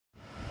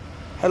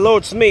Hello,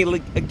 it's me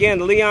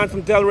again, Leon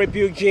from Delray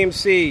Buick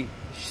GMC.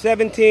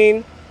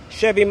 17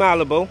 Chevy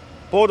Malibu,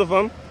 both of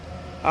them.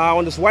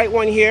 On this white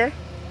one here,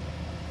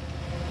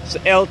 it's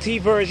the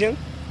LT version.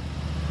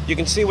 You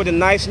can see with a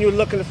nice new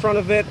look in the front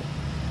of it.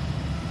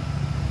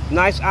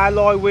 Nice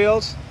alloy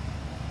wheels.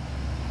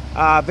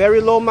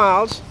 Very low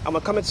miles. I'm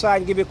gonna come inside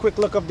and give you a quick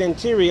look of the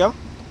interior.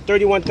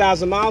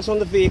 31,000 miles on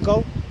the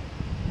vehicle.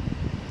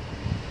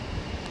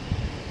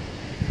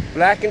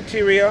 Black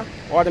interior,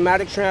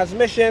 automatic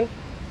transmission,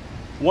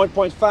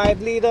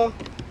 1.5 liter.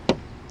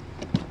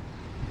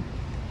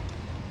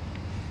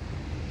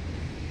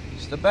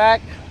 It's the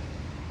back.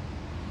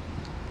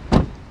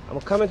 I'm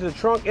gonna come into the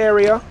trunk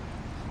area.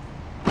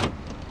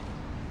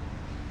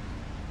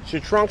 It's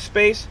your trunk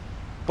space.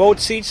 Both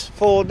seats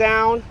fold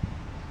down.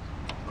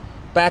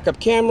 Backup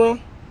camera.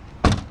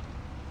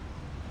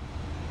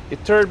 Your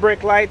third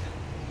brake light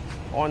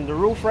on the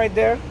roof right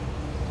there.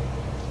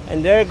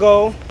 And there you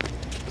go.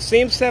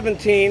 Same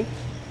 17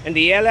 and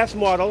the LS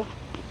model.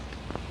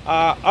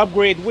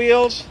 Upgrade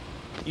wheels.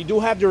 You do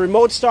have the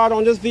remote start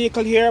on this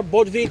vehicle here.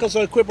 Both vehicles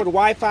are equipped with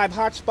Wi-Fi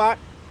hotspot.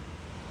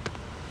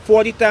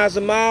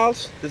 40,000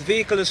 miles. This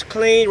vehicle is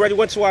clean, ready,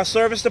 went to our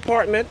service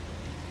department.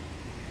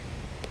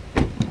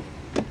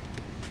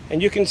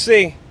 And you can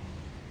see,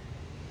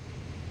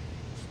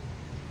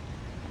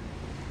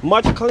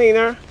 much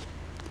cleaner,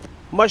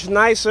 much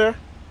nicer.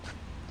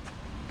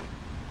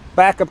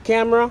 Backup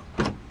camera.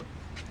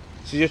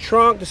 This is your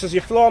trunk, this is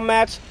your floor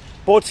mats.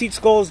 Both seats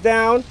goes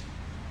down.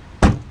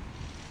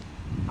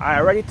 I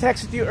already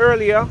texted you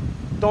earlier.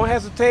 Don't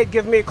hesitate,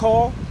 give me a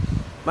call.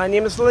 My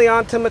name is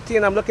Leon Timothy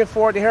and I'm looking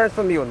forward to hearing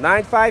from you.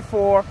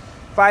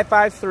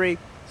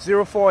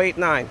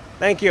 954-553-0489.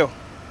 Thank you.